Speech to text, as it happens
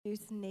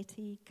Introduce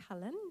Nettie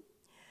Cullen.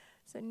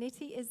 So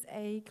Nettie is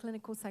a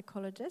clinical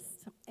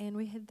psychologist, and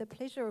we had the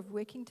pleasure of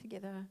working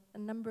together a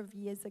number of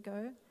years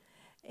ago.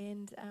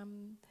 And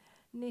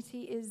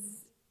Nettie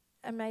is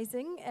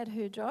amazing at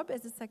her job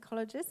as a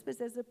psychologist, but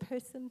as a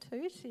person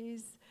too.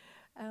 She's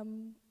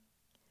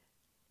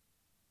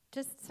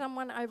just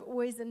someone I've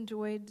always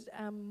enjoyed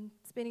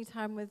spending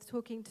time with,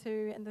 talking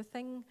to. And the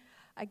thing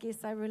I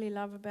guess I really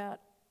love about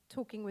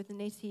talking with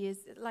Nettie is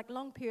like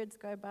long periods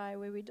go by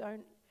where we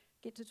don't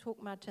get to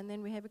talk much, and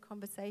then we have a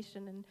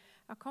conversation, and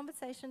our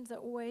conversations are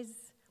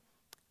always,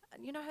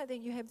 you know how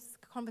you have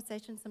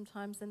conversations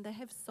sometimes and they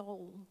have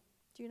soul,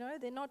 do you know?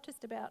 They're not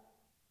just about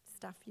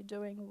stuff you're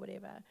doing or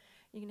whatever.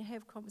 You can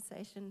have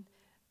conversation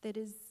that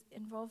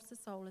involves the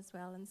soul as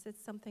well, and so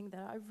it's something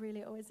that I've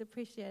really always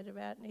appreciated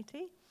about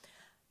Nettie.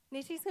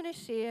 Nettie's going to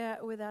share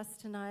with us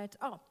tonight.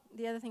 Oh,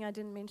 the other thing I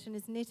didn't mention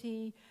is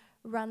Nettie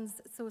runs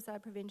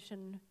suicide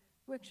prevention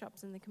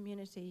workshops in the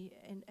community,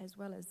 and as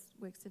well as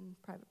works in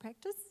private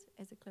practice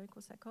as a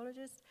clinical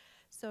psychologist.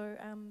 So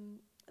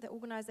the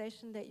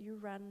organisation that you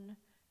run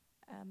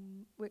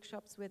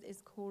workshops with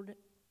is called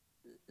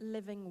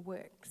Living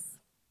Works.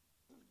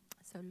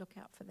 So look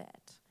out for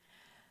that.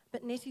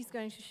 But Nettie's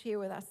going to share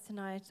with us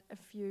tonight a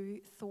few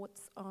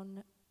thoughts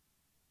on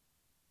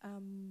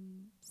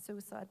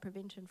suicide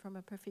prevention from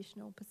a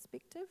professional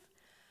perspective,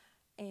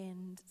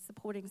 and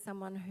supporting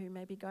someone who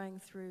may be going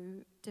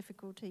through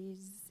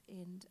difficulties,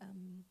 and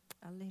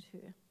I'll let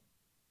her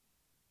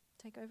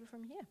take over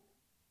from here.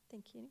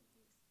 Thank you.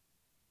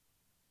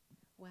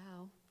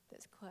 Wow,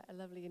 that's quite a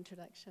lovely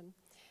introduction.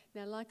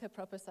 Now, like a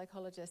proper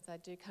psychologist, I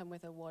do come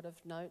with a wad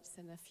of notes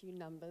and a few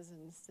numbers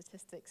and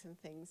statistics and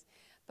things,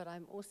 but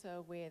I'm also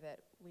aware that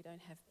we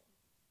don't have,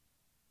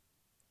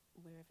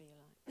 wherever you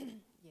like.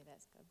 Yeah,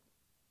 that's good.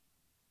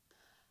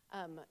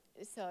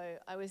 So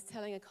I was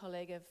telling a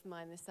colleague of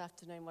mine this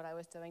afternoon what I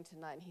was doing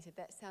tonight, and he said,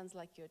 that sounds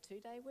like your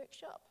 2-day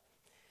workshop.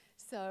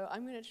 So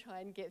I'm going to try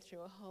and get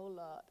through a whole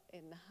lot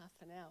in half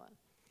an hour.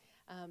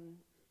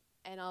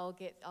 And I'll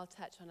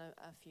touch on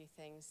a few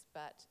things,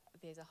 but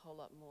there's a whole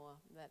lot more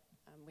that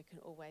we can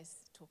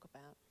always talk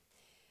about.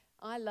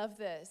 I love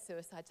the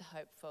Suicidal to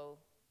Hopeful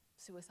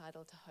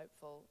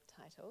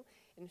title.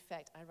 In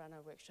fact, I run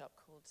a workshop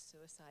called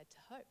Suicide to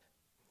Hope.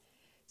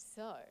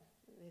 So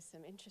there's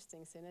some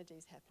interesting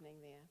synergies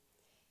happening there.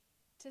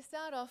 To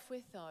start off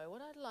with, though,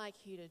 what I'd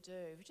like you to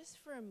do, just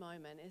for a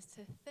moment, is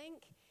to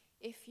think,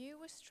 if you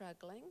were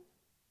struggling,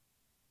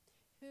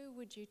 who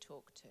would you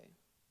talk to?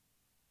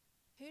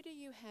 Who do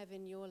you have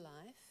in your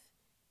life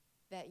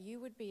that you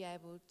would be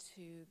able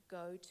to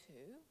go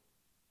to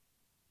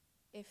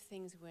if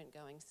things weren't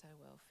going so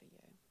well for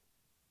you?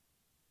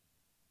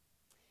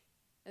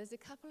 There's a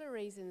couple of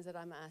reasons that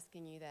I'm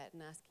asking you that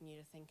and asking you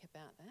to think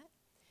about that.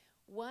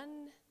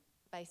 One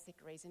basic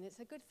reason, it's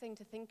a good thing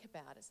to think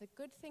about. It's a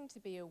good thing to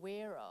be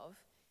aware of,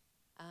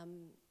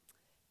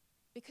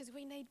 because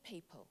we need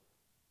people.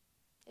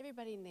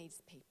 Everybody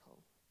needs people.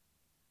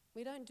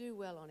 We don't do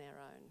well on our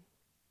own.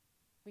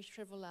 We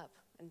shrivel up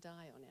and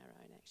die on our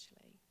own,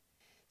 actually.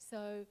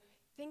 So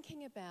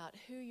thinking about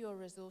who your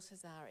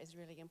resources are is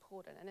really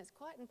important. And it's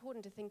quite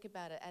important to think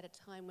about it at a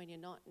time when you're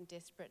not in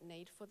desperate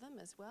need for them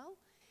as well.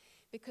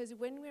 Because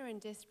when we're in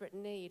desperate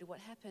need, what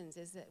happens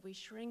is that we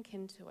shrink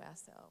into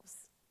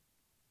ourselves.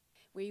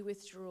 We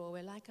withdraw.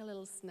 We're like a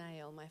little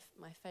snail.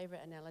 My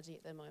favourite analogy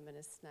at the moment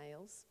is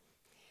snails.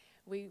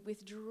 We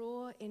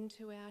withdraw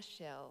into our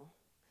shell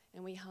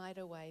and we hide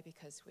away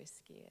because we're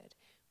scared.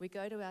 We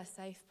go to our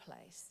safe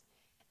place.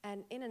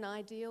 And in an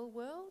ideal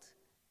world,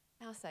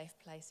 our safe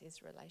place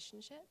is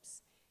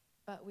relationships,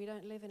 but we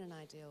don't live in an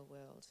ideal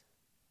world.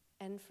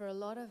 And for a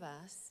lot of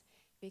us,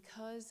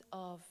 because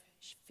of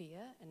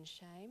fear and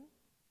shame,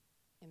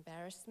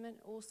 embarrassment,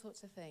 all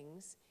sorts of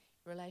things,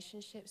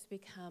 relationships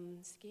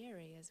become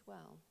scary as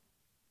well.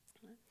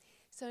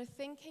 So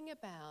thinking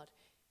about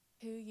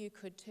who you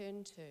could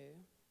turn to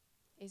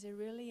is a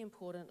really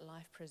important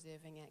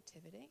life-preserving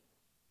activity.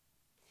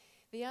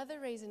 The other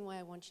reason why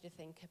I want you to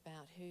think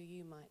about who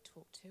you might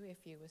talk to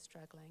if you were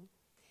struggling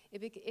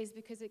is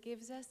because it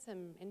gives us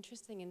some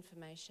interesting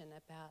information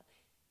about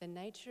the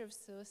nature of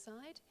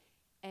suicide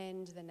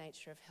and the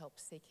nature of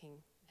help-seeking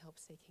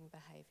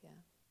behaviour.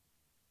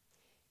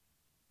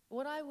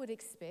 What I would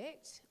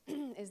expect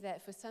is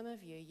that for some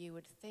of you, you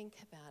would think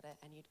about it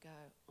and you'd go,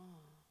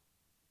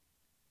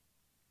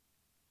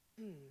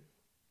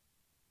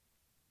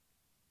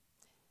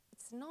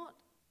 It's not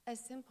as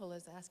simple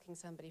as asking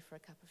somebody for a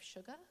cup of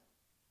sugar.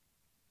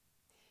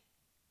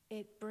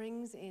 It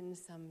brings in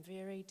some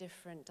very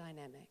different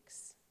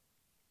dynamics.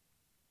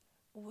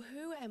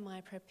 Who am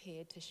I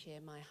prepared to share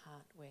my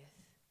heart with?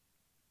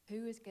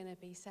 Who is going to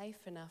be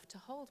safe enough to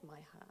hold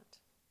my heart?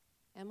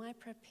 Am I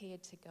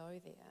prepared to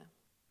go there?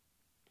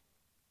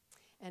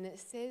 And it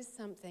says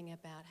something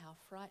about how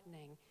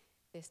frightening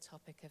this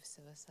topic of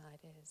suicide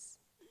is.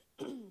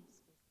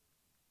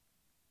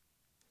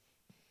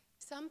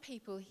 Some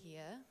people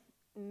here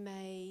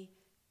may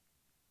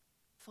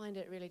find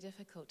it really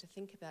difficult to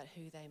think about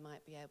who they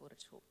might be able to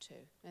talk to.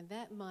 And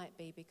that might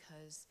be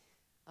because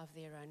of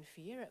their own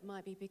fear. It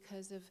might be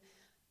because of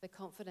the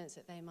confidence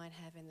that they might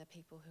have in the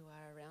people who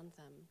are around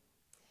them.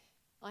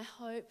 I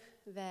hope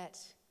that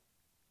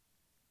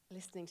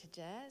listening to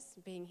Jazz,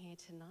 being here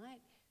tonight,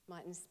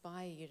 might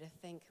inspire you to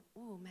think,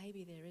 oh,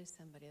 maybe there is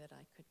somebody that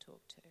I could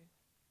talk to.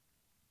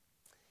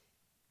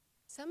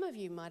 Some of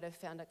you might have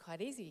found it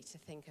quite easy to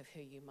think of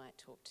who you might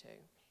talk to.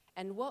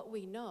 And what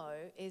we know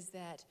is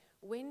that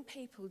when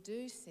people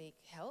do seek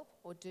help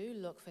or do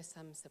look for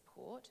some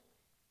support,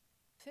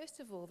 first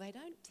of all, they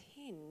don't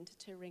tend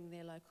to ring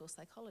their local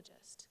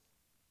psychologist.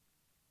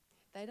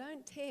 They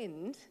don't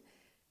tend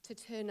to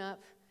turn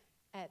up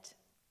at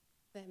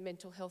the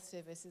mental health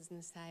services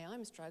and say,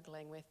 I'm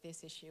struggling with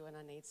this issue and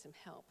I need some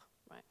help,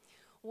 right?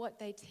 What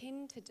they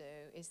tend to do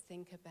is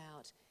think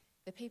about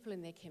the people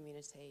in their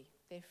community,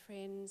 their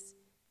friends,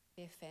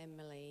 their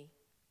family,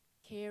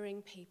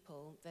 caring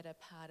people that are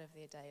part of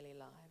their daily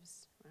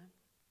lives, right?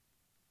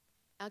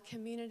 Our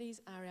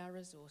communities are our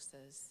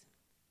resources,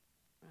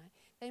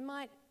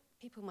 right?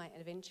 People might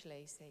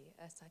eventually see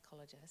a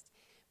psychologist,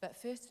 but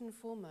first and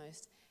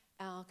foremost,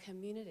 our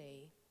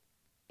community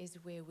is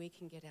where we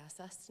can get our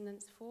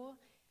sustenance for,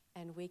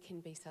 and we can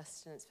be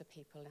sustenance for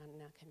people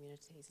in our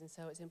communities. And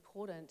so it's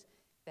important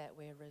that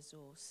we're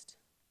resourced.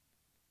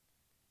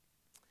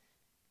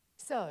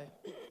 So,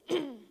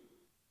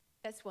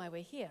 that's why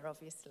we're here,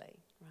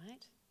 obviously,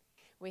 right?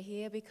 We're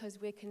here because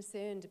we're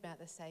concerned about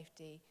the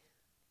safety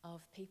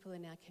of people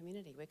in our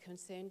community. We're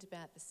concerned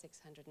about the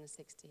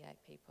 668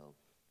 people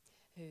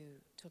who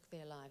took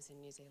their lives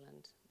in New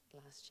Zealand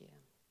last year.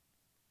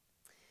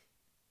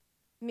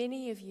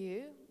 Many of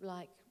you,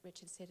 like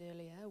Richard said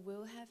earlier,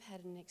 will have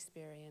had an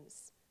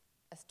experience,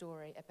 a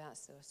story about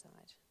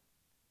suicide.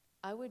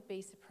 I would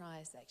be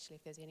surprised, actually,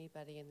 if there's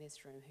anybody in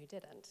this room who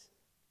didn't.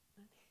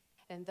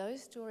 And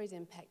those stories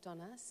impact on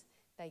us.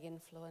 They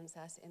influence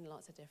us in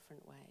lots of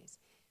different ways.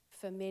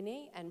 For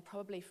many, and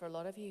probably for a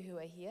lot of you who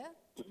are here,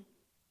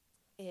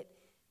 it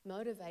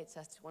motivates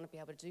us to want to be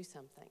able to do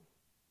something.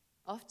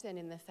 Often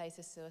in the face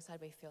of suicide,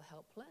 we feel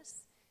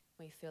helpless.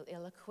 We feel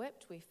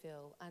ill-equipped, we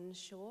feel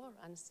unsure,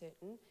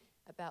 uncertain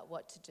about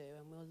what to do,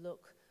 and we'll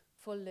look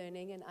for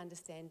learning and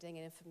understanding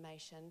and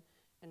information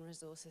and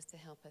resources to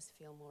help us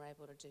feel more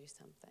able to do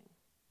something.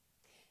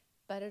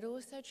 But it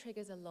also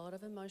triggers a lot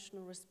of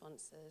emotional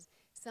responses.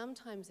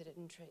 Sometimes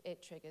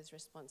it triggers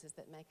responses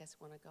that make us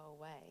want to go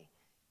away,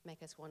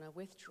 make us want to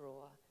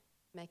withdraw,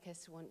 make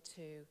us want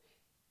to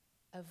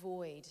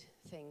avoid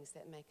things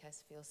that make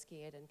us feel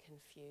scared and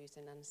confused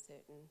and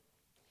uncertain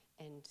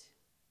and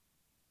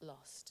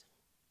lost.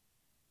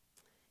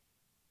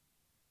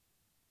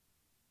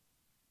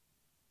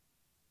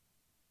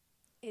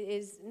 It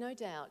is no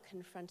doubt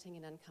confronting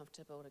and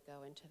uncomfortable to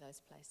go into those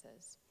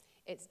places.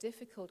 It's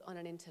difficult on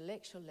an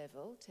intellectual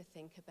level to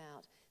think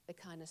about the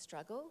kind of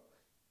struggle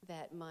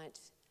that might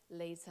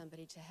lead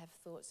somebody to have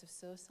thoughts of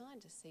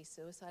suicide, to see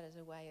suicide as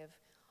a way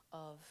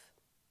of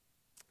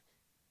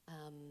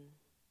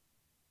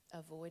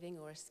avoiding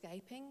or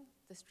escaping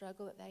the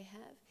struggle that they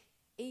have.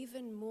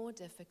 Even more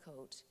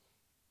difficult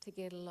to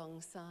get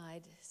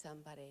alongside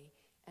somebody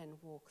and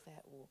walk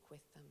that walk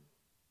with them.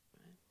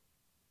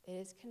 Right? It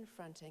is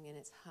confronting and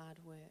it's hard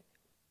work.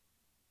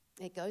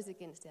 It goes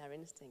against our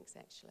instincts,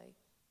 actually.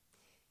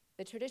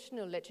 The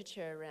traditional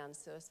literature around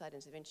suicide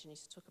intervention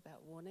used to talk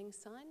about warning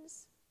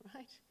signs,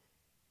 right?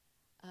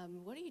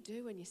 What do you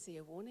do when you see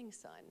a warning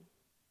sign?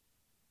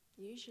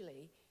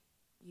 Usually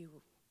you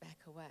back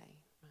away,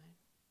 right?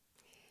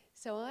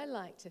 So I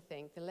like to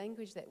think the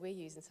language that we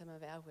use in some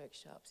of our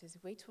workshops is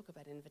we talk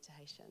about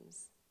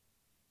invitations.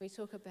 We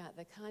talk about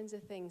the kinds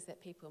of things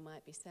that people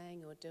might be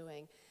saying or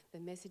doing, the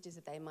messages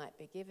that they might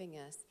be giving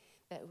us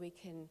that we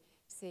can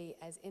see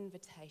as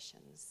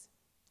invitations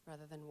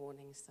rather than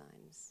warning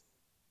signs.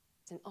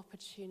 It's an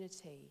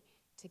opportunity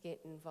to get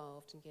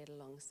involved and get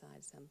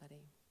alongside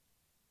somebody.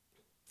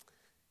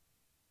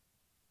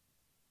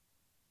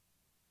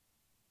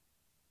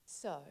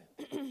 So,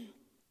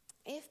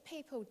 if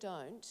people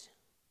don't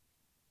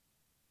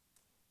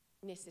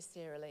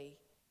necessarily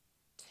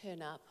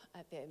turn up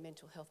at their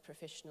mental health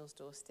professional's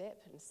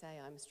doorstep and say,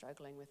 I'm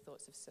struggling with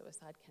thoughts of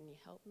suicide, can you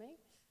help me?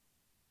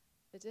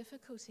 The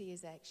difficulty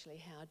is actually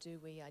how do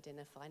we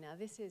identify. Now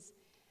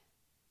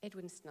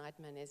Edwin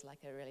Sneidman is like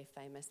a really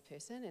famous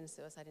person in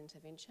suicide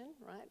intervention,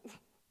 right?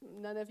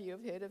 None of you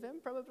have heard of him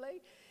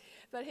probably,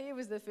 but he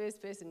was the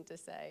first person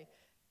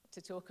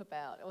to talk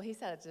about, or he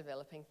started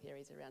developing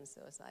theories around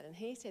suicide, and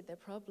he said the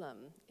problem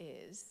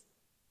is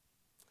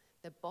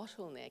the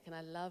bottleneck, and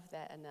I love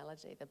that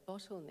analogy, the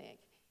bottleneck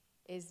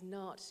is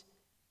not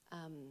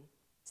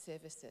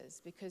services,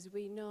 because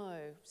we know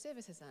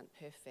services aren't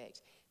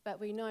perfect, but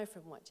we know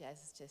from what Jazz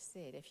has just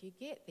said, if you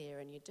get there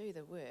and you do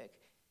the work,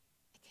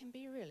 it can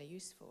be really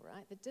useful,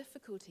 right? The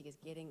difficulty is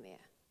getting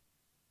there.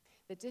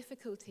 The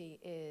difficulty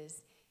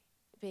is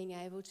being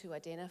able to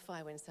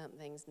identify when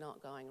something's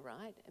not going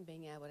right and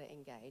being able to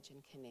engage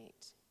and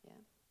connect, yeah?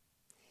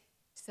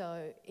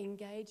 So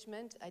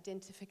engagement,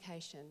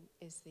 identification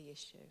is the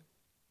issue.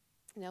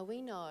 Now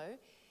we know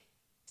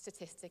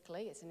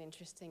Statistically, it's an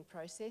interesting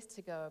process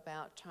to go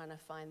about trying to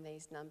find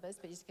these numbers,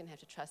 but you're just going to have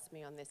to trust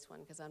me on this one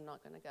because I'm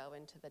not going to go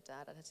into the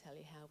data to tell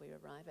you how we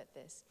arrive at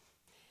this.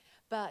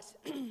 But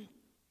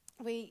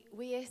we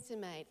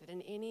estimate that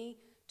in any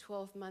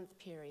 12-month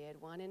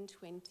period, 1 in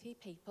 20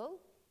 people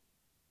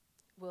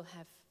will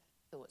have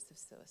thoughts of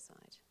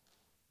suicide.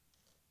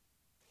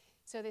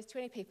 So there's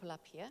 20 people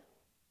up here.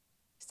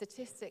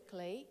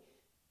 Statistically,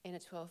 in a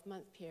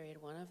 12-month period,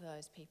 one of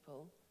those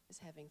people is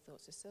having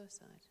thoughts of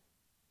suicide.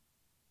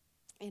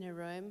 In a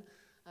room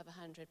of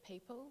 100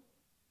 people,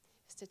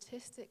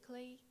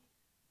 statistically,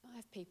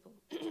 5 people,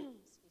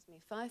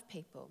 5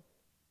 people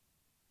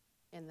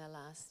in the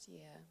last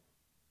year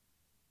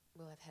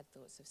will have had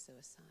thoughts of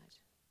suicide.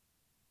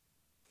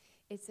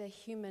 It's a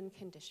human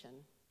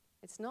condition.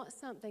 It's not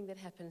something that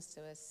happens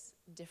to us,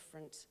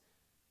 different,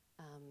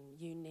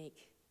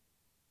 unique,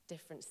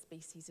 different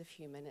species of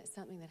human. It's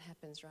something that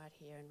happens right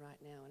here and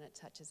right now, and it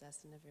touches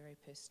us in a very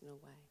personal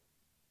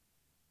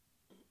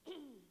way.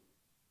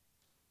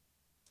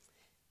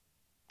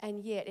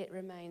 And yet it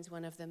remains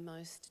one of the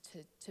most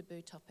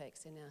taboo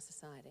topics in our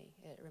society.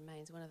 It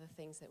remains one of the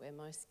things that we're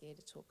most scared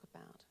to talk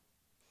about.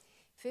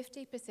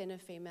 50%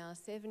 of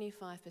females,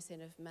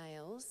 75% of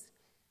males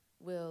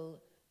will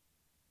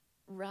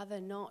rather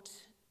not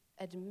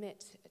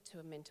admit to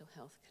a mental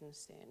health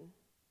concern.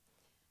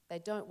 They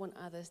don't want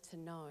others to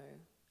know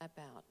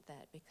about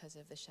that because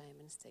of the shame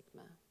and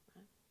stigma.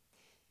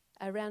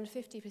 Around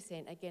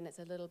 50%, again, it's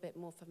a little bit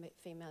more for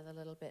females, a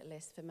little bit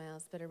less for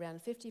males, but around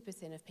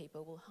 50% of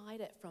people will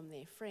hide it from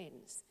their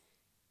friends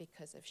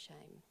because of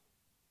shame.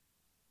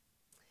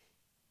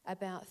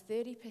 About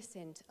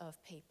 30%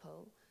 of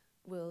people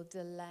will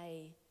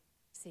delay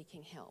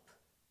seeking help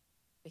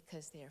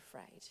because they're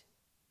afraid,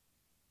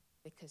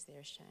 because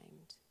they're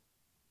ashamed.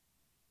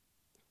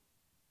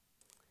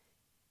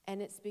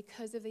 And it's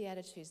because of the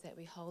attitudes that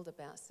we hold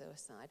about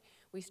suicide.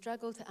 We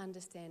struggle to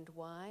understand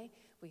why.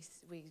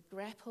 We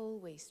grapple,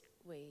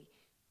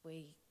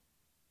 we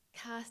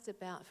cast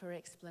about for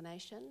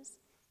explanations.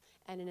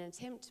 And in an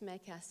attempt to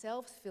make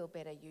ourselves feel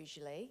better,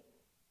 usually,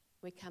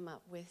 we come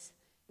up with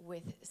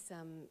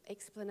some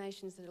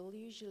explanations that will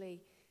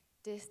usually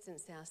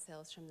distance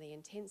ourselves from the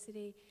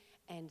intensity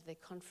and the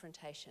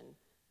confrontation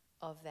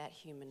of that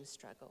human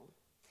struggle.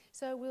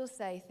 So we'll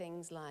say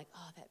things like,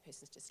 oh, that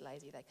person's just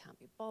lazy, they can't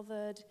be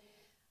bothered,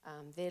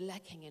 they're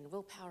lacking in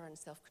willpower and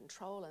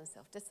self-control and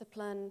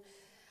self-discipline,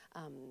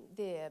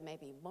 they're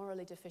maybe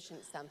morally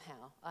deficient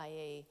somehow,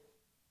 i.e.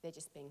 they're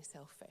just being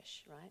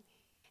selfish, right?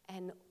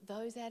 And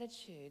those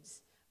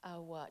attitudes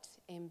are what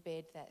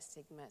embed that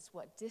stigma. It's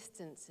what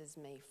distances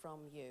me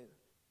from you.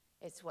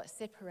 It's what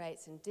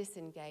separates and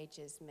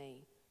disengages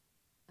me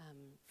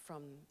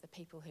from the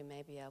people who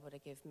may be able to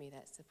give me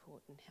that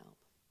support and help.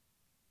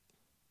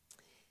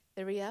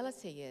 The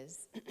reality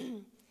is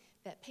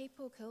that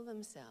people kill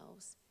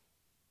themselves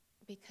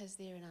because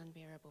they're in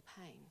unbearable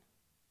pain.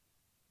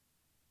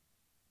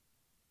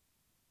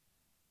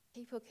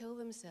 People kill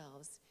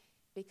themselves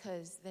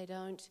because they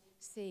don't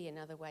see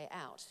another way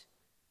out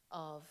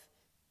of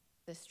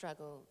the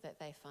struggle that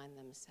they find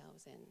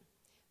themselves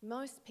in.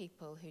 Most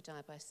people who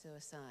die by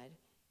suicide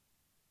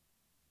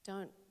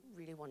don't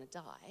really want to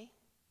die.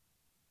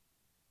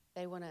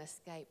 They want to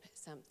escape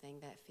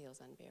something that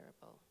feels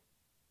unbearable.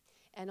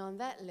 And on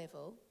that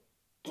level,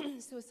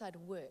 suicide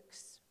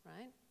works,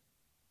 right?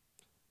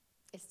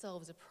 It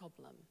solves a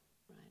problem,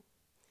 right?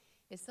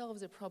 It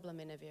solves a problem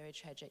in a very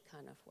tragic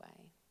kind of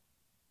way.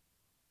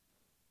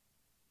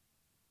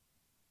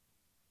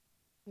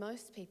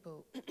 Most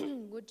people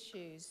would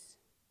choose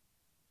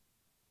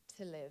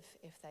to live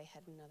if they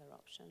had another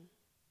option.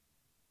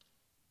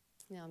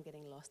 Now I'm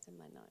getting lost in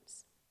my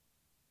notes.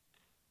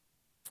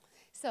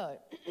 So,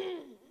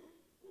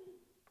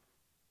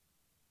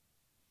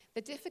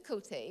 the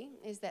difficulty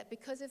is that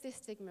because of this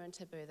stigma and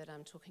taboo that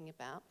I'm talking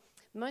about,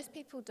 most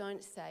people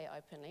don't say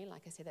openly,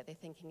 like I said, that they're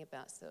thinking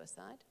about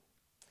suicide.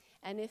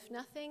 And if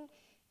nothing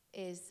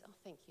is, oh,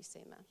 thank you,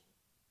 Seema.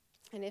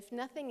 And if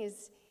nothing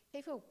is,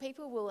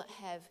 people will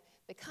have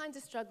the kinds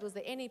of struggles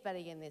that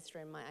anybody in this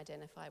room might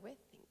identify with.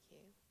 Thank you.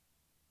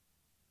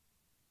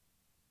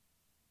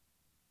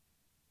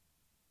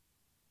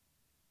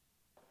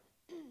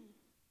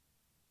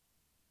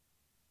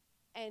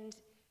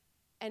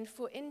 And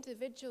for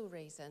individual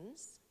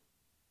reasons,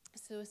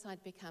 suicide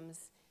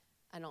becomes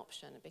an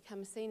option. It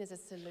becomes seen as a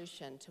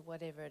solution to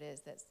whatever it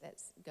is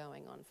that's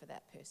going on for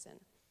that person.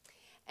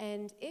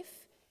 And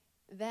if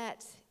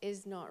that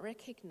is not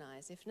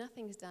recognised, if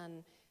nothing's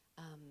done,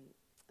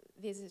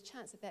 there's a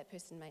chance that that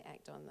person may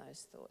act on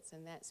those thoughts,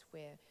 and that's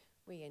where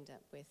we end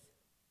up with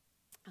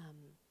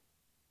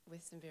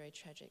some very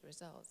tragic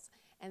results.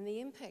 And the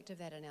impact of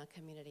that in our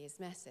community is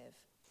massive.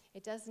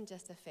 It doesn't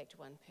just affect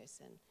one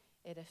person.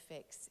 It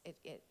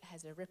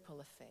has a ripple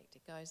effect.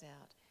 It goes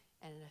out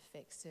and it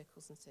affects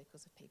circles and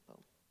circles of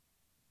people.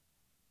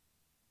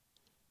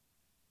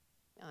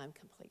 I'm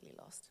completely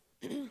lost.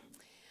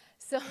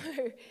 So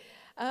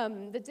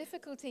the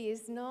difficulty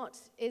is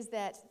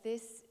that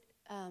this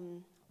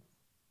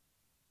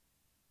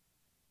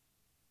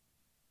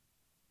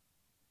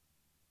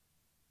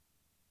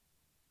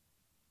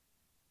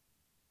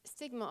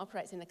Stigma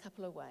operates in a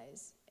couple of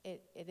ways.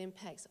 It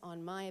impacts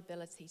on my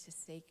ability to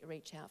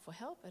reach out for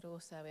help. It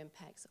also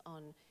impacts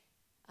on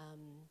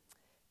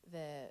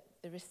the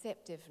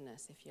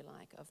receptiveness, if you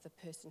like, of the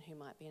person who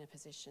might be in a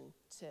position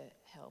to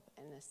help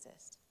and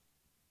assist.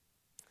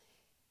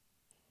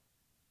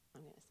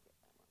 I'm going to skip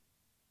that one.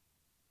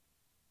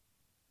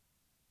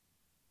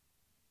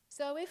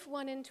 So if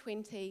 1 in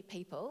 20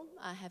 people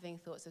are having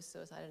thoughts of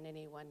suicide in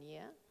any 1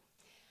 year,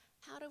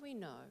 how do we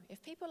know?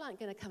 If people aren't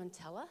going to come and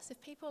tell us,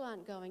 if people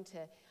aren't going to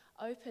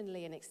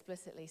openly and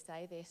explicitly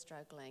say they're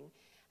struggling,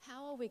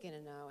 how are we going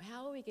to know?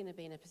 How are we going to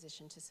be in a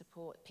position to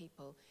support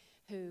people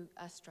who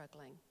are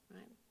struggling,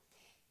 right?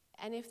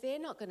 And if they're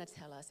not going to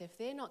tell us, if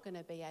they're not going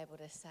to be able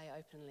to say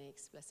openly,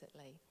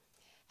 explicitly,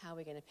 how are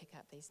we going to pick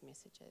up these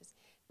messages?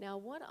 Now,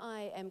 what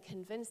I am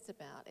convinced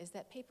about is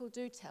that people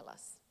do tell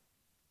us.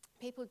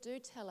 People do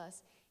tell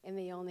us in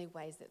the only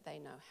ways that they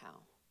know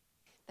how.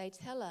 They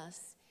tell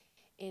us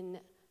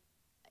in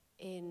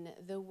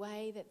the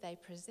way that they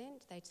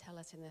present, they tell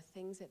us in the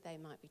things that they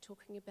might be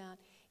talking about,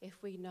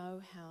 if we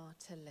know how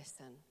to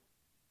listen.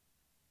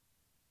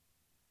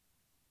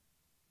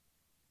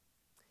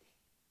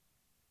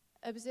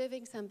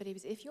 Observing somebody,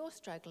 if you're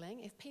struggling,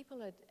 if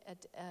people are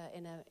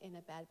in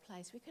a bad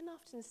place, we can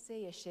often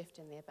see a shift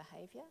in their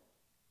behaviour.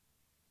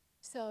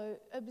 So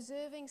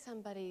observing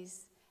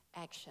somebody's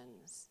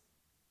actions,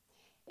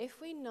 if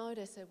we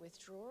notice a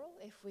withdrawal,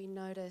 if we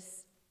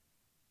notice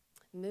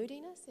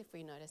moodiness, if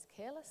we notice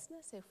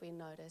carelessness, if we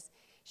notice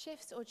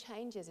shifts or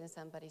changes in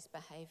somebody's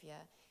behaviour,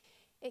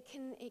 it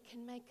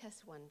can make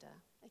us wonder.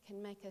 It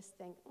can make us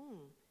think,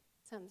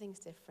 something's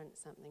different,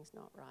 something's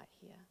not right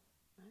here,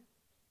 right?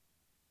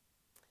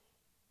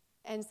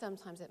 And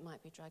sometimes it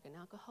might be drug and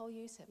alcohol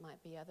use, it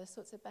might be other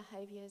sorts of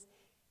behaviours.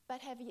 But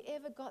have you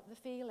ever got the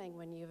feeling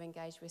when you've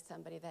engaged with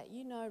somebody that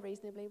you know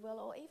reasonably well,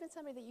 or even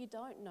somebody that you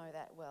don't know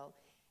that well,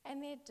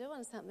 and they're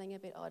doing something a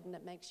bit odd and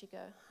it makes you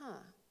go,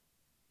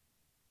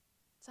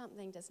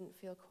 something doesn't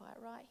feel quite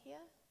right here?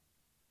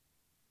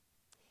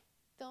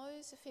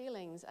 Those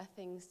feelings are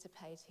things to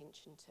pay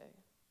attention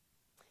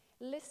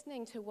to.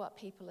 Listening to what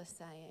people are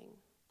saying,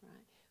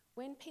 right?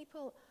 When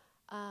people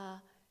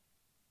are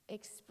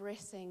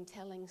expressing,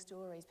 telling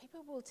stories,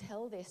 people will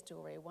tell their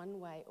story one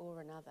way or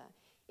another.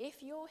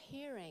 If you're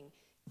hearing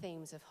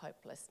themes of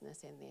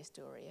hopelessness in their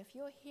story, if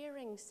you're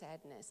hearing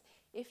sadness,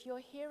 if you're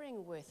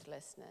hearing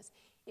worthlessness,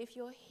 if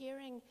you're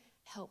hearing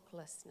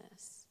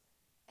helplessness,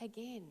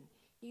 again,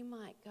 you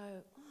might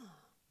go,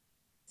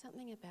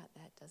 something about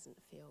that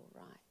doesn't feel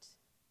right.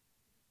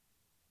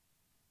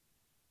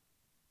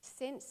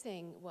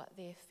 Sensing what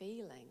they're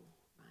feeling,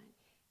 right?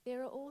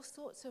 There are all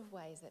sorts of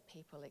ways that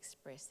people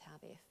express how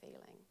they're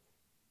feeling.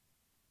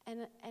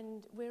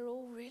 And we're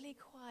all really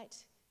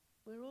quite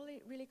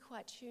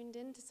tuned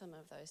into some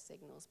of those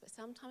signals, but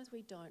sometimes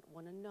we don't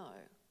want to know.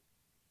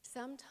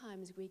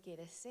 Sometimes we get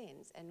a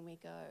sense and we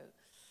go,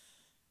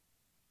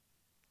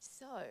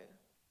 so,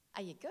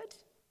 are you good?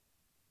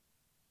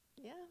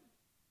 Yeah.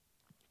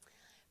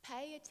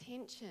 Pay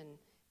attention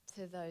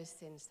to those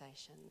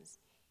sensations.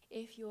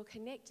 If you're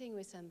connecting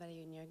with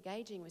somebody and you're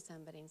engaging with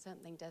somebody and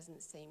something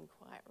doesn't seem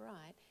quite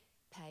right,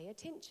 pay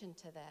attention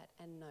to that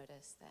and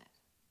notice that.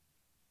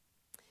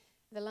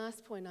 The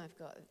last point I've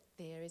got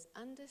there is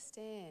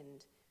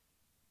understand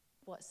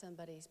what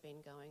somebody's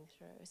been going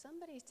through. If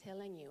somebody's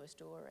telling you a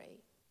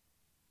story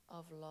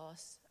of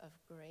loss, of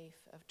grief,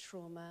 of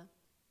trauma,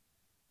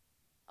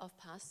 of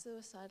past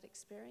suicide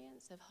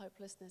experience, of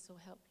hopelessness or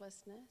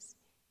helplessness,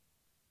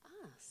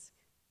 ask.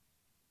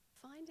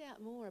 Find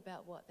out more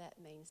about what that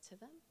means to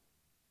them.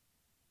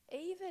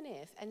 Even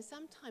if, and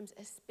sometimes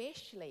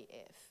especially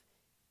if,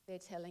 they're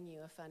telling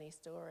you a funny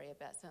story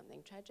about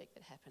something tragic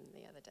that happened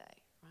the other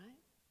day, right?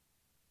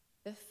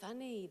 The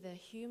funny, the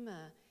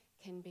humour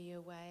can be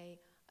a way,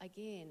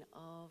 again,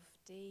 of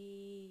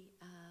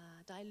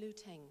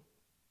diluting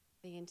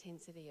the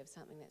intensity of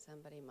something that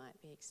somebody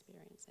might be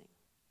experiencing.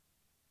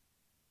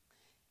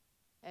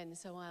 And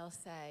so I'll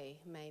say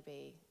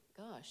maybe,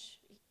 gosh,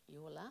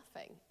 you're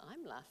laughing,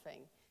 I'm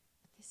laughing,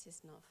 but this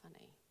is not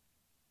funny.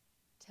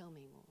 Tell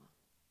me more.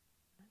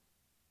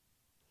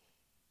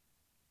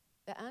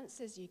 The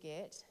answers you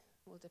get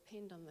will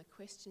depend on the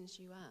questions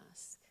you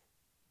ask.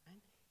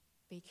 Right?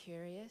 Be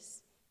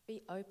curious,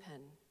 be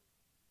open,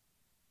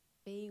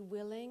 be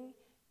willing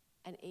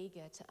and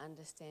eager to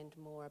understand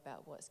more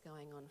about what's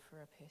going on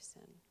for a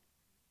person.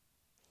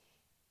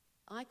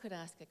 I could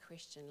ask a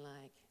question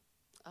like,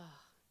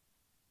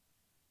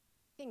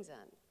 things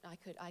aren't,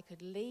 I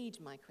could lead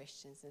my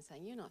questions in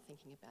saying, you're not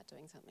thinking about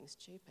doing something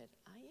stupid,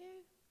 are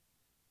you?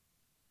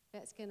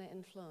 That's going to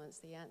influence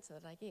the answer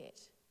that I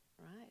get,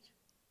 right?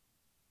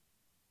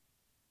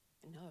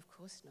 No, of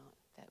course not.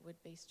 That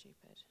would be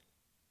stupid.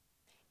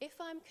 If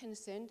I'm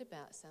concerned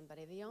about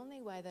somebody, the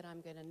only way that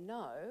I'm going to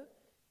know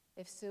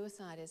if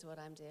suicide is what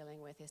I'm dealing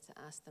with is to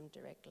ask them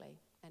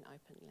directly and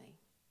openly.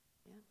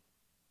 Yeah?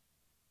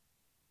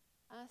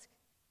 Ask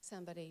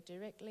somebody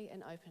directly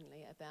and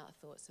openly about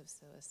thoughts of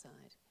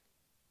suicide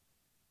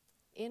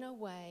in a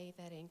way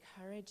that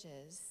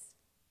encourages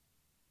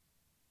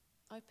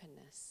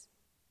openness,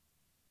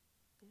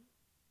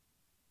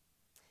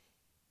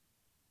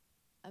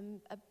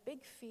 A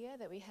big fear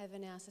that we have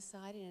in our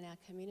society and in our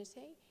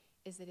community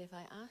is that if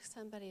I ask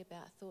somebody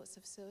about thoughts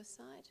of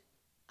suicide,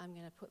 I'm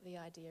going to put the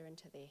idea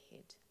into their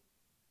head.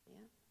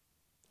 Yeah?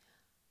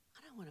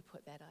 I don't want to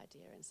put that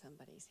idea in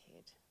somebody's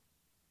head.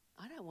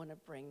 I don't want to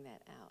bring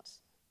that out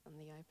on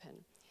the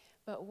open.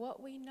 But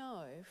what we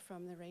know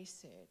from the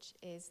research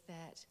is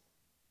that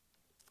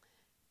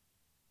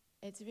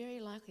it's very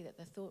likely that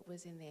the thought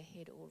was in their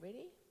head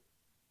already.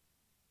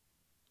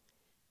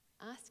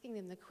 Asking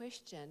them the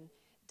question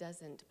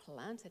doesn't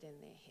plant it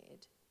in their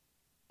head.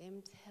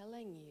 Them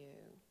telling you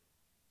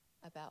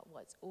about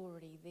what's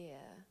already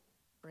there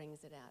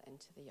brings it out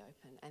into the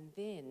open. And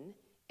then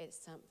it's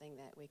something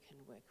that we can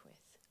work with.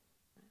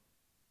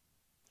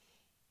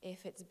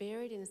 If it's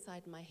buried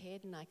inside my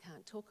head and I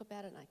can't talk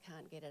about it and I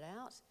can't get it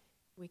out,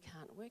 we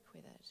can't work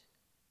with it.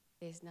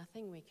 There's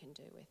nothing we can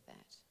do with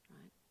that,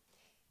 right?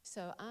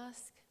 So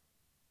ask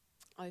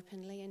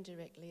openly and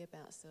directly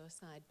about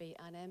suicide. Be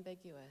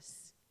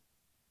unambiguous.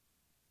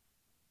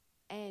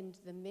 And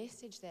the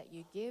message that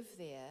you give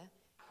there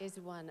is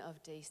one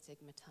of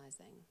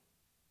destigmatizing.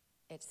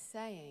 It's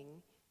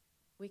saying,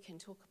 we can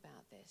talk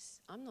about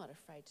this. I'm not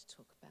afraid to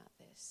talk about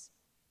this.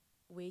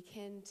 We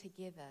can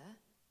together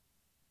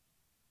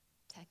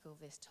tackle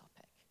this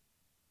topic.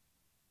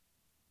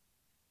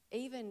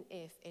 Even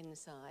if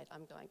inside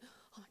I'm going,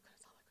 oh my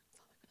goodness,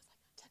 I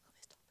can't tackle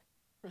this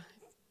topic,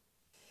 right?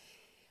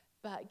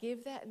 But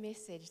give that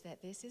message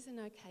that this is an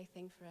okay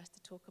thing for us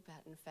to talk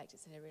about. In fact,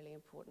 it's a really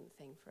important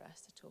thing for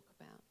us to talk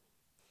about.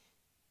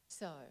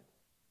 So,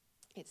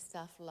 it's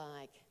stuff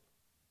like,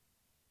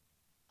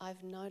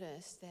 I've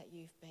noticed that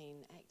you've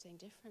been acting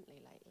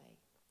differently lately.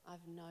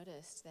 I've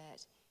noticed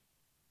that,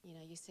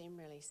 you seem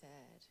really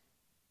sad,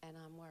 and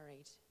I'm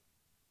worried.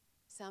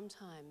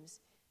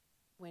 Sometimes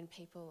when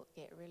people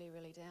get really,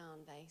 really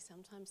down, they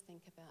sometimes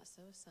think about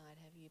suicide.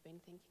 Have you been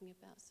thinking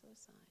about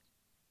suicide?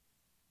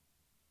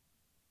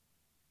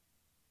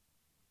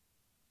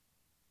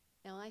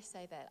 Now I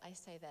say that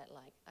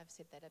like I've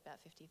said that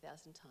about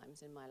 50,000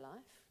 times in my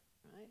life,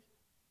 right?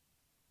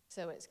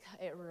 So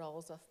it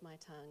rolls off my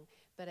tongue,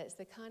 but it's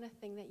the kind of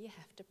thing that you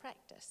have to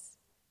practice.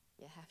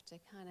 You have to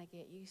kind of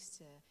get used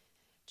to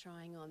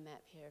trying on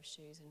that pair of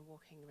shoes and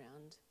walking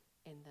around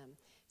in them.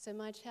 So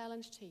my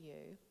challenge to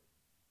you,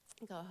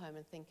 go home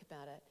and think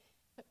about it,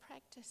 but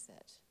practice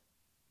it.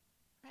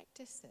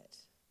 Practice it.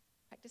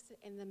 Practice it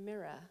in the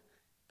mirror.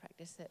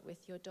 Practice it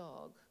with your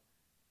dog.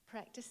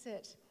 Practice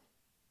it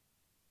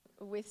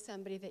with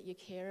somebody that you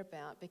care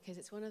about, because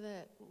it's one of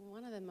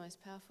the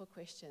most powerful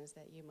questions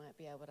that you might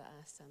be able to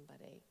ask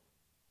somebody.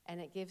 And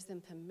it gives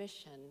them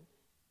permission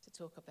to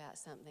talk about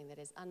something that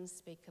is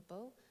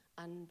unspeakable,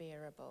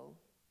 unbearable,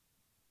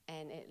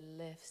 and it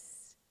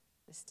lifts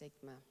the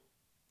stigma.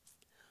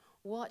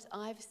 What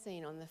I've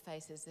seen on the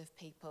faces of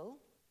people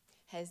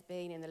has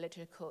been in the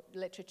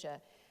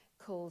literature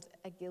called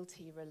a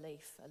guilty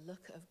relief, a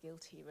look of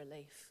guilty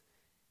relief.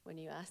 When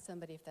you ask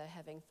somebody if they're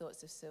having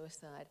thoughts of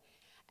suicide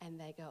and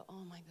they go,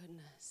 oh my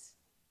goodness,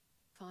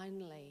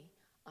 finally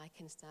I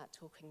can start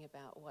talking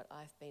about what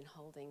I've been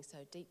holding so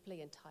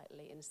deeply and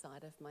tightly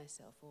inside of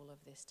myself all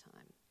of this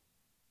time,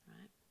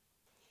 right?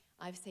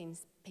 I've seen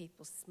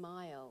people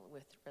smile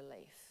with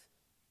relief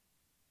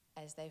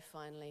as they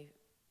finally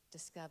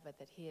discovered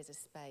that here's a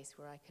space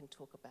where I can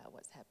talk about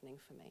what's happening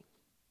for me.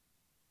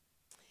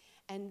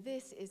 And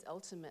this is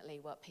ultimately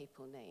what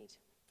people need.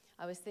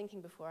 I was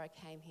thinking before I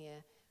came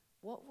here,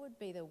 what would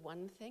be the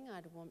one thing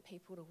I'd want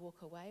people to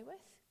walk away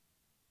with?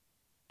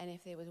 And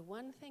if there was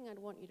one thing I'd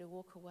want you to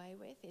walk away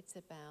with, it's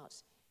about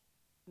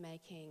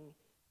making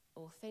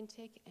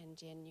authentic and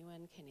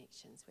genuine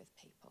connections with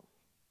people.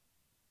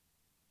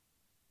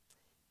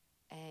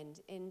 And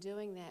in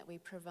doing that, we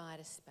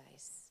provide a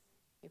space.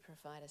 We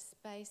provide a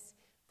space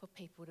for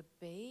people to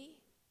be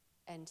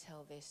and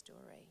tell their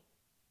story.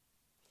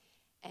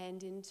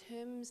 And in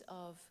terms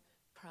of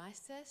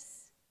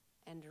crisis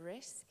and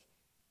risk,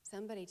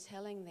 somebody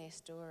telling their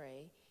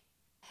story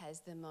has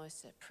the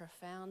most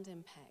profound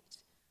impact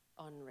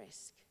on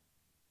risk.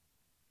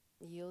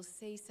 You'll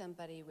see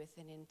somebody with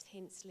an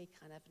intensely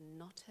kind of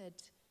knotted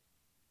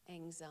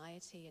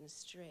anxiety and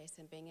stress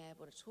and being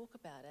able to talk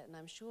about it. And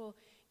I'm sure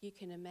you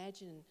can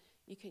imagine,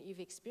 you've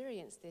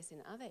experienced this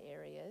in other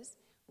areas,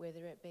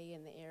 whether it be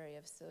in the area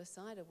of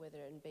suicide or whether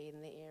it be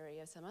in the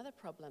area of some other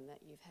problem that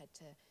you've had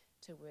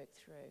to work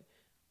through.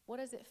 What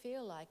does it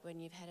feel like when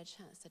you've had a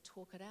chance to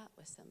talk it out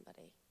with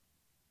somebody?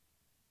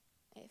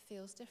 It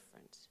feels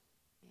different,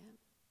 yeah?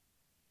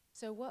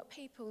 So what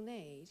people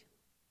need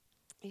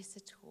is to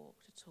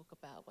talk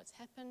about what's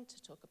happened,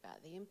 to talk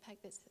about the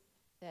impact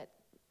that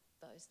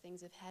those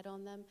things have had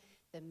on them,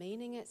 the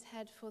meaning it's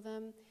had for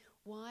them,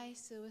 why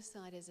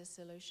suicide is a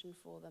solution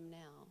for them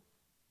now.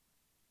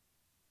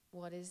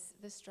 What is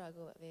the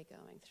struggle that they're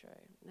going through?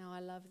 Now, I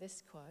love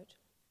this quote.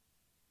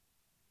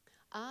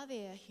 Are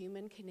there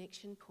human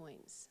connection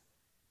points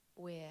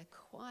where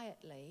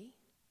quietly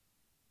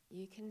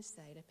you can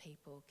say to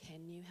people,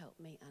 can you help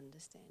me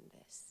understand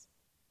this?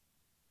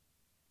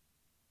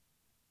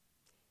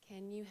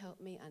 Can you help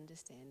me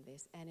understand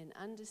this? And in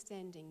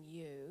understanding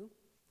you,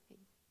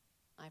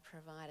 I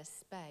provide a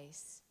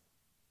space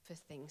for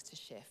things to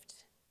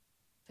shift,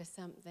 for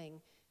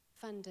something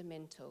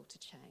fundamental to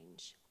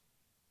change.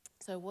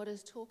 So what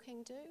does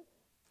talking do?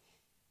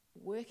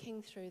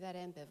 Working through that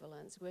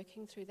ambivalence,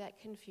 working through that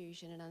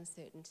confusion and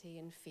uncertainty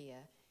and fear,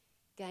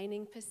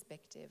 gaining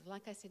perspective.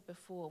 Like I said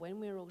before, when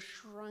we're all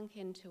shrunk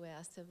into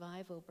our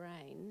survival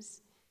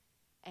brains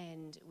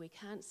and we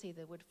can't see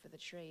the wood for the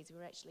trees,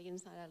 we're actually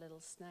inside our little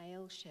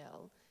snail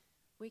shell,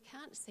 we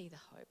can't see the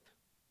hope.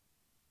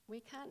 We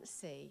can't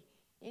see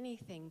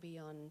anything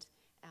beyond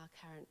our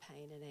current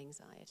pain and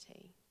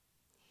anxiety.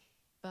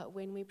 But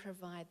when we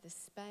provide the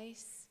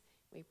space,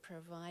 we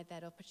provide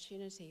that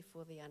opportunity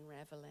for the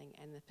unraveling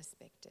and the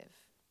perspective.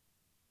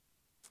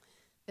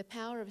 The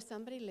power of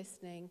somebody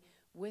listening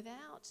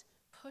without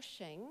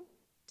pushing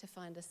to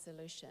find a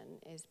solution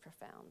is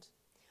profound.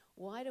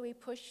 Why do we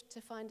push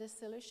to find a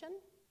solution?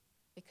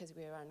 Because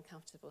we're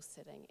uncomfortable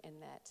sitting in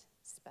that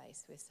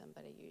space with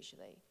somebody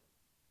usually.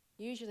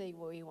 Usually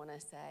we want to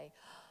say,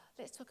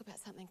 let's talk about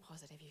something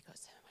positive, you've got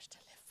so much to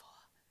live for.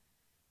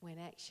 When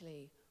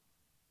actually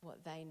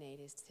what they need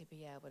is to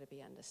be able to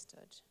be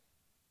understood.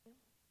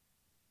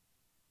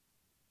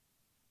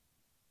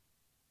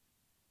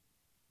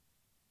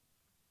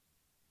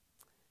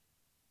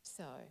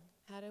 So,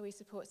 how do we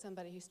support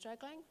somebody who's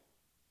struggling?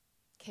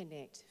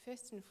 Connect.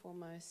 First and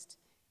foremost,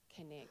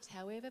 connect.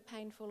 However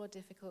painful or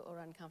difficult or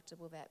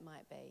uncomfortable that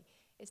might be.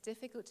 It's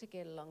difficult to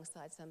get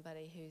alongside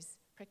somebody who's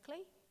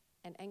prickly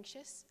and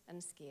anxious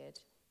and scared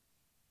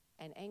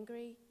and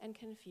angry and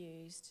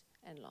confused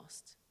and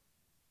lost.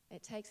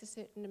 It takes a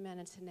certain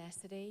amount of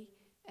tenacity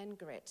and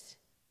grit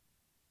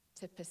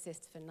to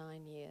persist for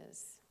 9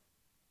 years,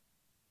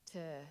 to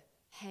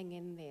hang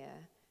in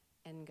there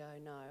and go,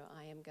 no,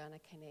 I am going to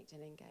connect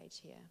and engage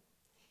here.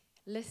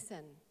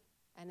 Listen,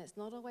 and it's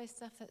not always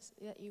stuff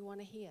that you want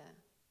to hear.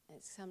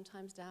 It's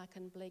sometimes dark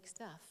and bleak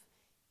stuff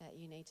that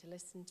you need to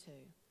listen to.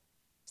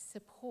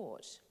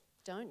 Support.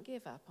 Don't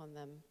give up on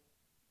them.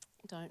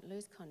 Don't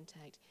lose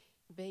contact.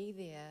 Be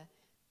there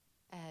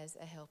as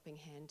a helping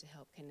hand to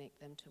help connect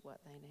them to what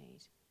they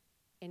need.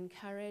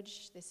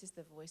 Encourage. This is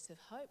the voice of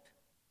hope.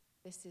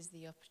 This is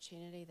the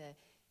opportunity.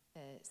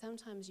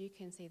 Sometimes you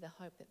can see the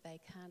hope that they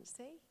can't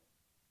see.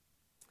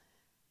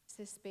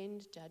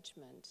 Suspend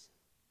judgment.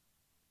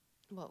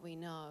 What we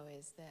know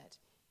is that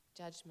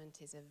judgment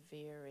is a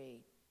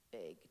very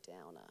big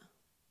downer,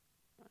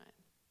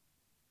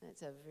 right?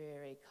 It's a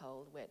very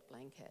cold, wet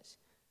blanket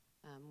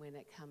when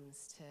it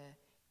comes to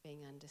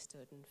being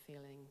understood and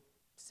feeling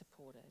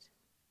supported.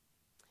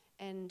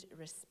 And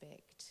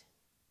respect.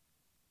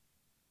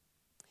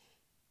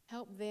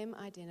 Help them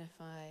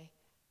identify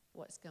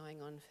what's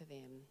going on for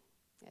them.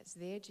 It's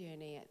their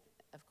journey,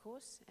 of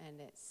course, and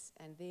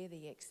they're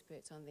the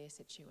experts on their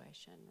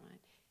situation,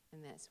 right?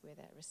 And that's where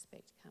that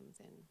respect comes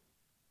in.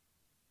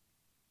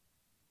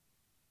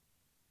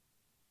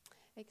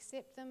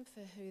 Accept them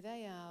for who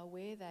they are,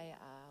 where they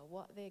are,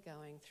 what they're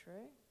going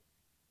through,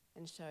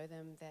 and show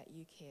them that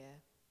you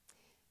care.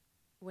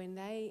 When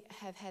they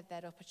have had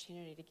that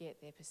opportunity to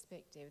get their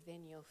perspective,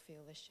 then you'll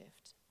feel the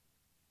shift.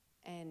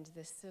 And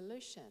the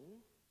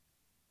solution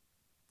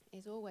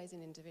is always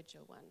an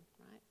individual one,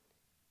 right?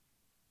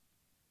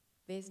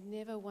 There's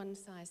never one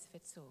size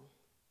fits all.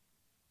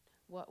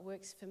 What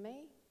works for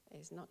me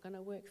is not going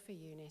to work for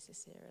you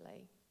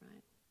necessarily,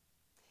 right?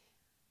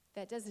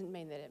 That doesn't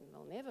mean that it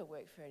will never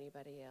work for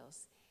anybody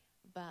else,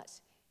 but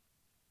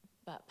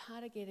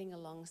part of getting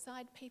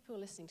alongside people,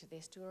 listening to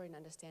their story and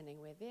understanding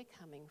where they're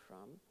coming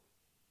from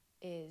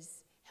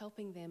is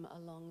helping them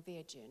along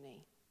their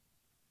journey.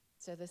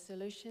 So the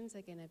solutions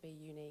are going to be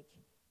unique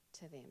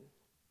to them.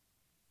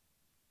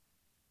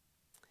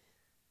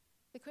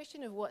 The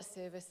question of what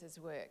services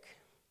work.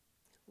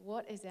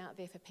 What is out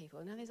there for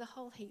people? Now, there's a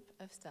whole heap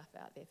of stuff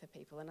out there for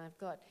people, and I've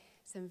got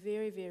some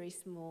very, very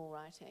small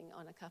writing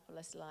on a couple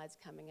of slides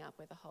coming up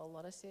with a whole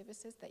lot of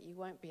services that you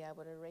won't be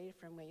able to read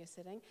from where you're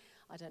sitting.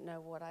 I don't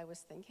know what I was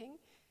thinking,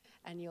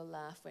 and you'll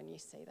laugh when you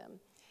see them.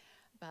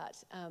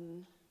 But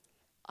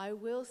I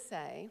will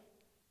say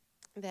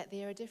that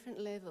there are different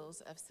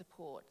levels of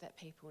support that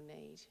people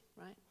need,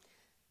 right?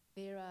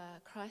 There are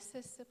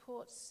crisis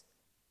supports,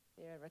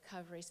 there are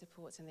recovery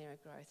supports, and there are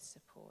growth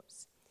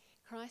supports.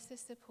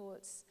 Crisis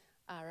supports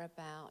are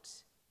about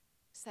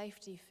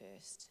safety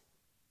first.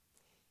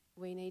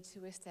 We need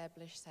to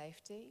establish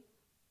safety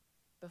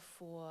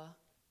before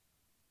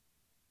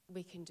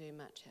we can do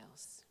much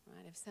else,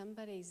 right? If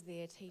somebody's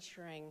there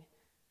teetering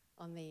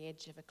on the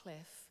edge of a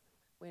cliff,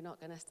 we're not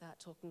going to start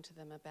talking to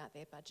them about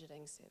their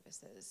budgeting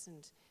services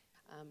and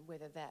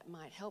whether that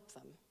might help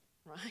them,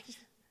 right?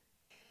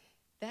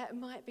 That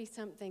might be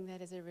something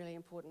that is a really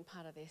important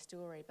part of their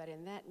story, but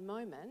in that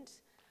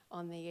moment,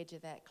 on the edge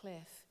of that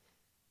cliff,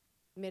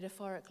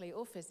 metaphorically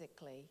or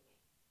physically,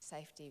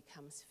 safety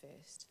comes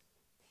first.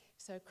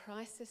 So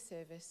crisis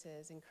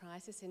services and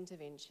crisis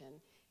intervention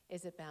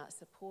is about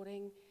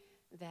supporting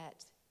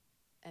that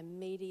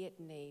immediate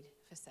need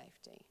for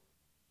safety.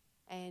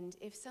 And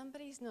if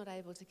somebody's not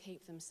able to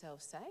keep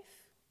themselves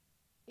safe,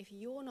 if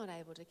you're not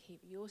able to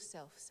keep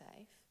yourself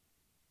safe,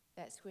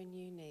 that's when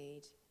you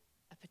need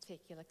a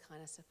particular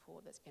kind of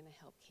support that's going to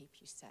help keep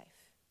you safe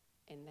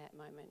in that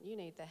moment. You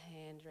need the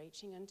hand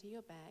reaching into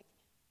your back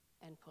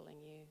and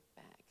pulling you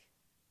back.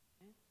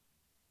 Okay?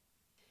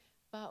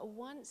 But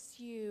once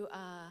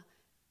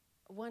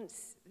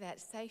that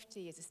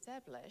safety is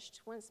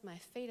established, once my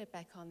feet are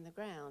back on the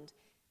ground,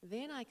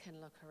 then I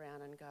can look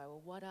around and go,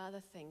 well, what are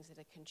the things that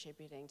are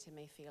contributing to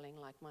me feeling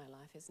like my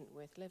life isn't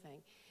worth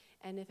living?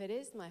 And if it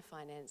is my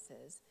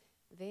finances,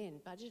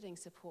 then budgeting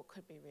support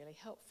could be really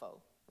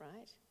helpful,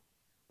 right?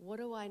 What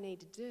do I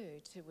need to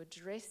do to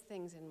address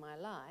things in my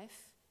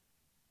life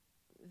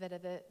that are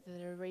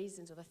the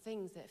reasons or the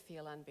things that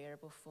feel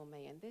unbearable for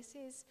me? And this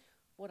is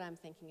what I'm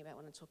thinking about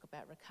when I talk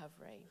about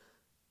recovery.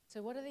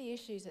 So what are the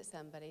issues that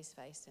somebody's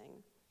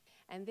facing?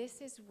 And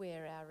this is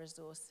where our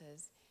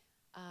resources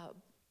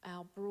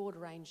are broad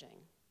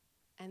ranging,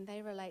 and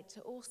they relate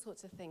to all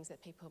sorts of things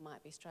that people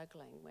might be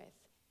struggling with,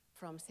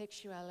 from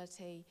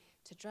sexuality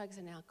to drugs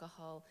and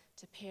alcohol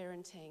to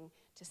parenting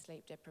to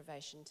sleep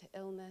deprivation to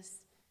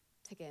illness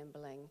to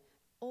gambling,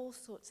 all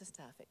sorts of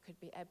stuff. It could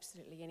be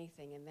absolutely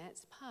anything, and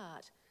that's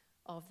part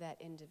of that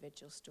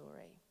individual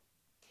story.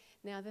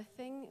 Now, the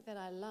thing that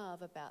I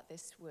love about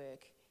this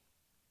work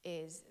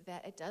is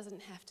that it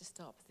doesn't have to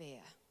stop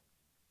there.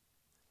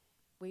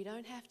 We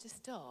don't have to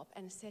stop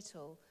and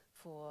settle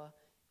for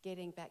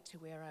getting back to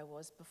where I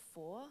was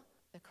before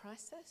the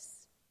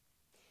crisis.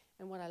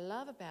 And what I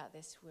love about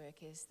this work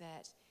is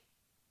that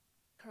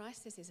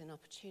crisis is an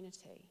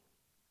opportunity.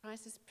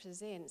 Crisis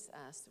presents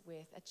us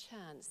with a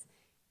chance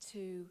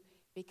to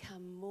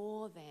become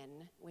more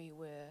than we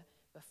were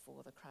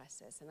before the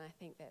crisis. And I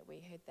think that we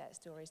heard that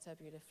story so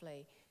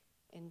beautifully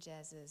in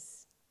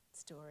Jazz's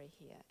story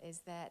here,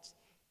 is that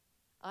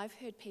I've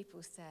heard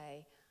people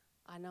say,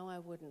 I know I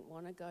wouldn't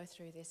want to go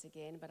through this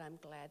again, but I'm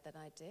glad that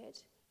I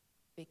did,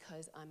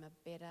 because I'm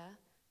a better,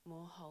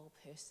 more whole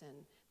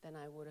person than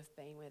I would have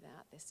been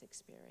without this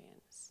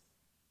experience.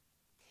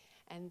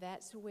 And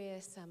that's where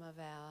some of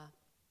our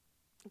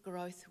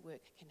growth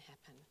work can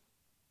happen.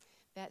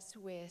 That's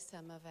where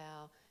some of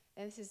our,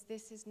 and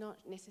this is not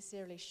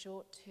necessarily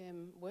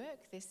short-term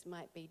work, this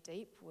might be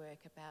deep work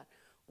about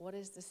what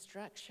is the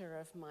structure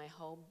of my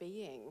whole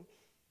being?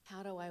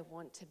 How do I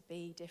want to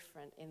be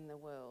different in the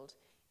world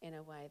in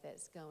a way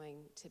that's going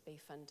to be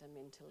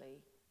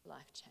fundamentally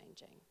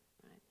life-changing,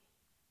 right?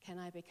 Can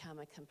I become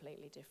a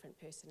completely different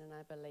person? And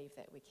I believe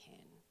that we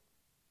can.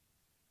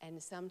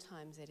 And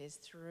sometimes it is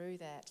through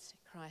that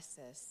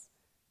crisis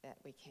that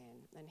we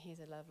can. And here's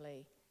a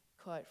lovely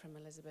quote from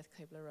Elizabeth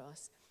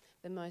Kubler-Ross.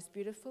 The most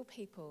beautiful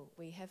people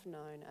we have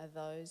known are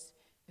those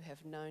who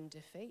have known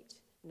defeat,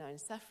 known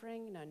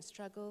suffering, known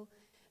struggle,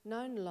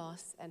 known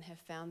loss, and have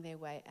found their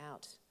way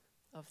out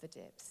of the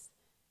depths.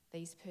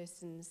 These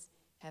persons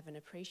have an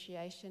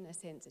appreciation, a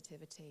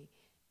sensitivity,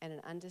 and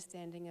an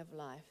understanding of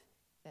life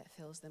that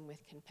fills them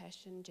with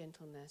compassion,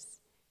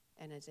 gentleness,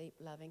 and a deep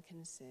loving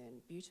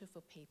concern.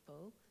 Beautiful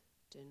people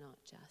do not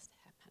just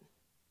happen.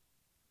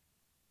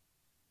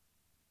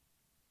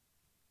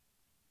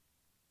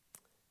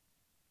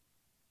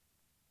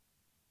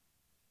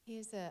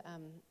 Here's a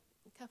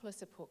couple of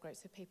support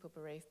groups for people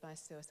bereaved by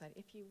suicide.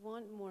 If you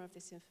want more of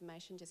this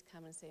information, just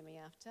come and see me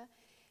after,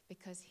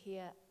 because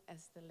here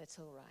is the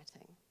little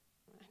writing.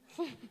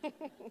 Right?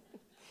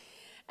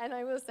 And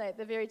I will say at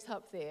the very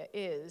top there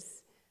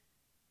is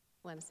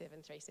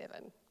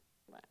 1737,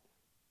 right?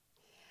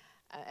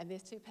 And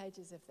there's 2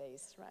 pages of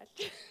these,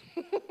 right?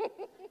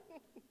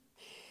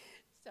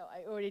 So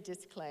I already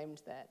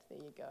disclaimed that. There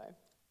you go.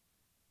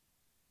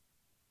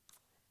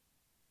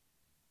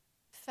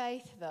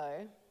 Faith,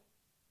 though,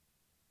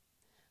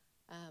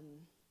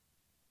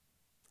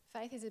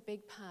 faith is a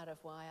big part of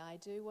why I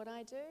do what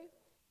I do.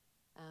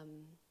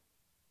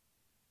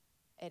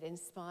 It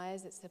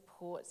inspires, it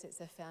supports,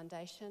 it's a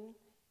foundation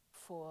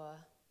for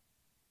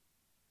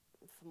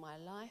my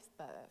life,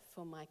 but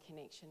for my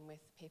connection with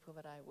people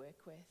that I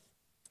work with.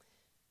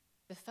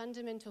 The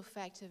fundamental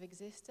fact of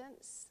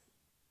existence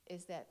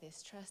is that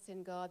this trust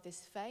in God,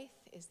 this faith,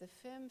 is the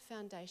firm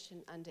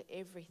foundation under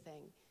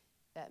everything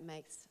that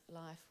makes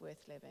life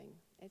worth living.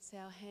 It's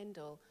our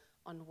handle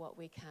on what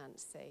we can't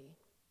see.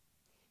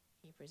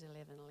 Hebrews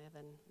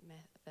 11:11,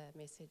 the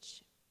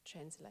Message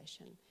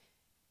translation.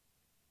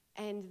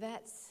 And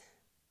that's,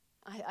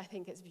 I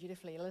think it's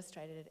beautifully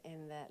illustrated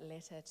in that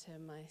letter to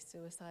my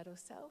suicidal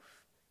self.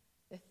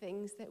 The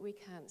things that we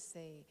can't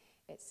see.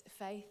 It's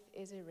faith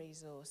is a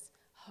resource.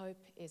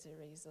 Hope is a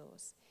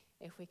resource.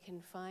 If we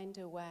can find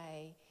a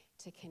way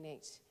to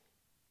connect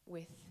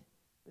with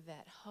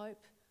that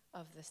hope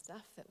of the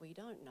stuff that we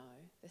don't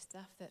know, the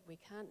stuff that we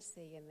can't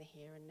see in the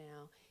here and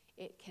now,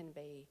 it can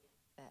be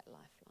that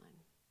lifeline.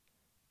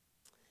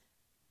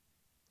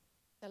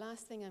 The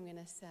last thing I'm going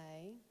to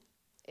say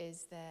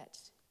is that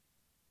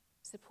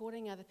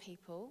supporting other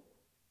people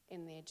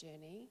in their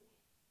journey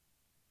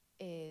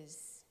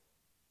is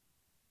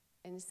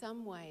in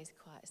some ways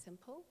quite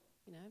simple,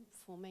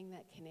 forming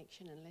that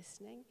connection and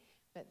listening,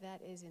 but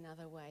that is in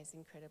other ways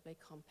incredibly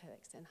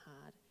complex and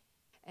hard.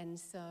 And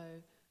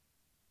so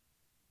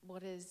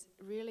what is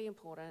really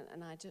important,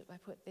 and I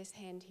put this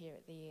hand here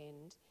at the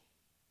end,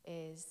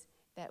 is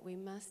that we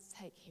must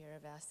take care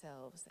of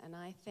ourselves. And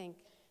I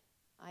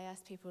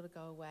ask people to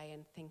go away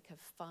and think of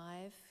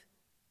 5,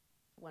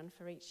 one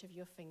for each of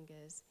your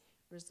fingers,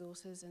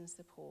 resources and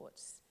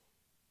supports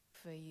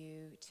for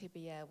you to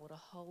be able to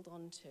hold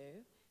on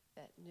to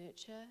that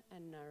nurture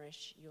and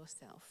nourish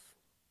yourself.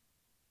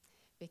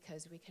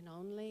 Because we can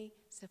only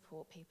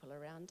support people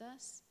around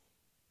us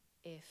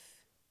if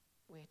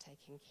we're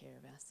taking care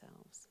of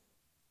ourselves.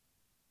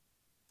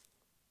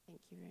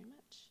 Thank you very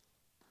much.